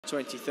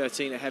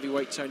2013, a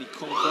heavyweight Tony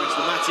Conquest,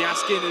 and Matty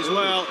Askin as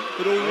well,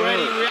 but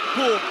already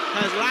Riakporhe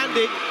has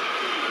landed.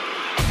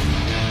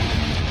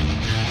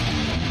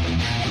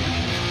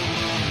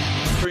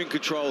 In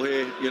control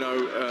here, you know,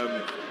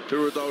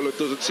 Duradola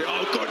doesn't see.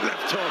 Oh, good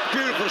left hook,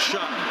 beautiful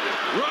shot.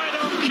 Right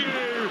on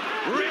cue,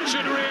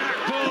 Richard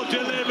Riakporhe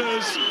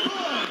delivers.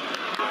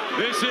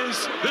 This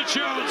is the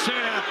chance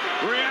here.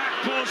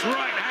 Riakporhe's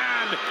right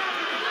hand,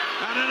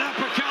 and an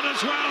uppercut as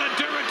well, and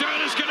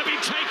Duradola's going to be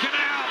taken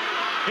out.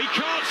 He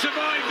can't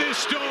survive this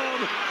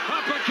storm.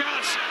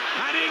 Uppercuts,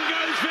 and in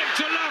goes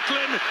Victor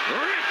Laughlin.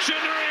 Richard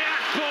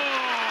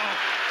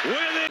Riakporhe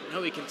with it.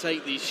 How he can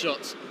take these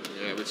shots.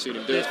 Yeah, we've seen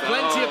him do There's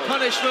plenty of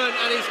punishment,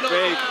 and he's not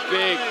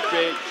big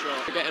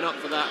shot. Getting up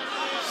for that.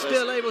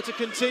 Still able to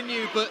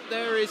continue, but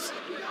there is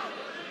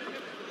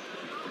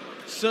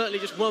certainly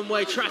just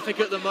one-way traffic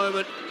at the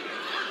moment.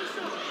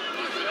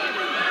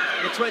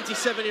 The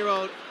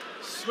 27-year-old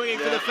swinging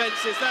for the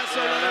fences. That's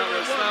all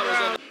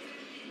over.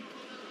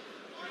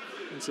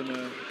 And some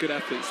good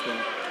efforts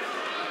there.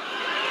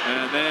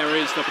 And there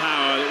is the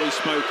power that we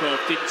spoke of.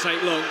 Didn't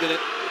take long, did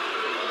it?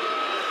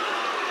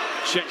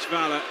 Cześć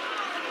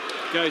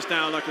goes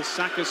down like a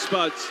sack of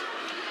spuds.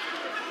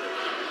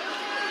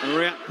 And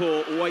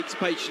Riakporhe waits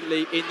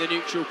patiently in the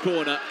neutral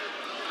corner.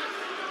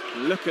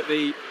 Look at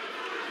the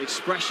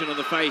expression on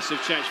the face of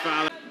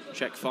Cześć.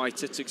 Czech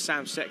fighter took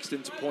Sam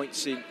Sexton to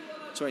points in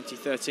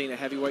 2013, a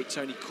heavyweight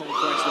Tony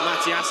Conquest, and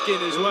Matty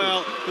Askin as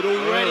well, but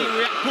already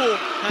Riakporhe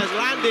has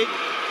landed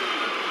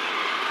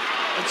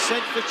and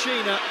sent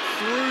Fachina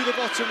through the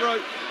bottom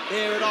rope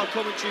here at our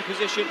commentary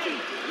position.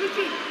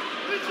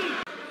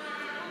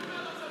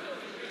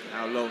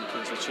 How long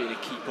can Fachina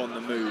keep on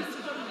the move?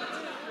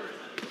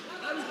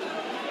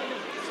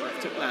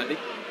 Left hook landing.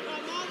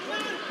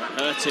 That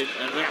hurt him,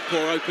 and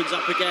Riakporhe opens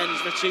up again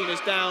as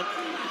Fachina's down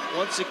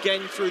once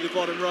again through the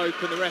bottom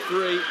rope, and the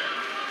referee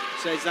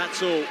says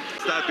that's all.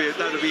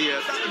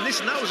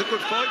 Listen, that was a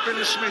good fight,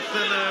 Brendan Smith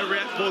and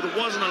Riakporhe. There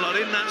wasn't a lot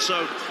in that,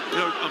 so you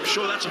know, I'm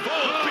sure that's a big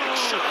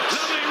shot.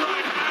 Lovely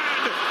right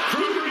hand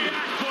from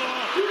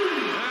Riakporhe.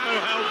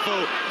 How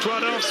helpful,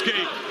 Twardowski.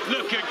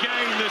 Look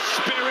again, the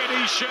spirit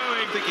he's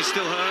showing. I think he's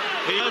still hurt.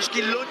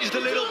 Twardowski lunged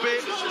a little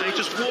bit, and he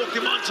just walked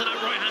him onto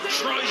that right hand.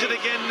 Tries it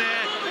again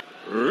there.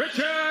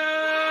 Richard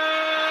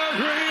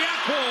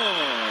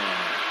Riakporhe.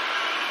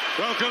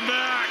 Welcome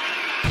back.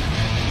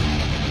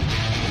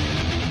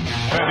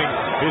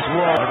 His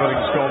world,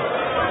 everything's gone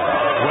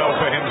well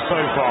for him so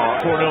far.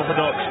 4-0 for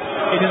Knox.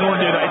 He doesn't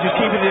want to do that. He's just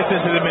keeping the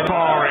distance of him in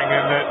sparring,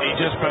 and that he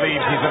just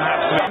believes he's an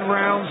absolute.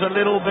 Rounds a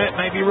little bit,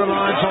 maybe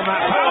reliance on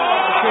that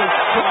power.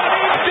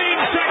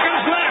 15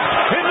 seconds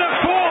left in the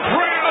fourth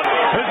round,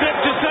 as if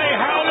to say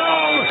how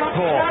long.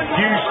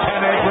 Huge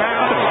 10-8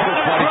 round.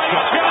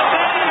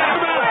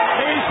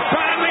 He's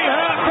badly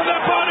hurt for the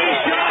body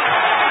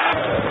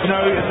shot. You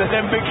know,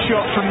 then big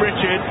shots from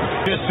Richard,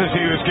 just as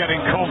he was getting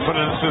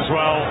confidence as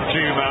well.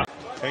 Juma.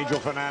 Angel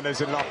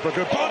Fernandez in luck for a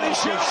good body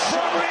shot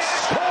from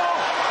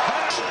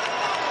Riakporhe.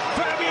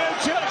 Fabio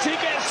Churchy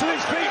gets to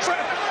his feet.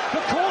 The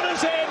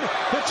corner's in,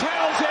 the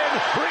tail's in.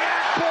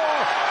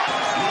 Riakporhe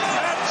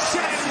and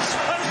sends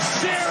a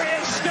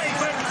serious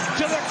statement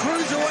to the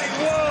Cruiserweight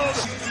world.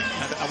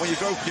 And when you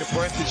go for your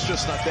breath, it's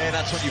just not there.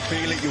 That's when you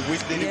feel it. You're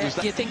with it.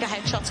 Yeah, you think a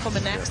headshot's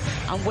coming next,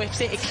 and whips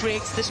it. It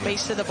creates the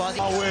space to the body.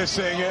 Oh, we're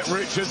seeing it.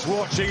 Richard's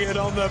watching it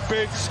on the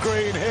big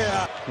screen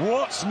here.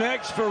 What's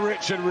next for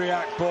Richard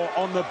Riakporhe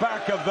on the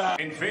back of that?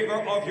 In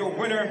favor of your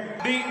winner,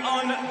 the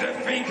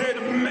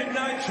undefeated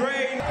Midnight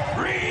Train,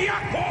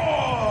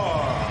 Riakporhe.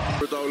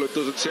 Duradola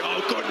doesn't see.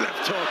 Oh, good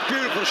left hook,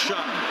 beautiful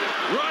shot.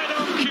 Right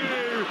on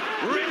cue,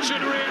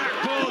 Richard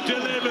Riakporhe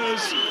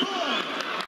delivers.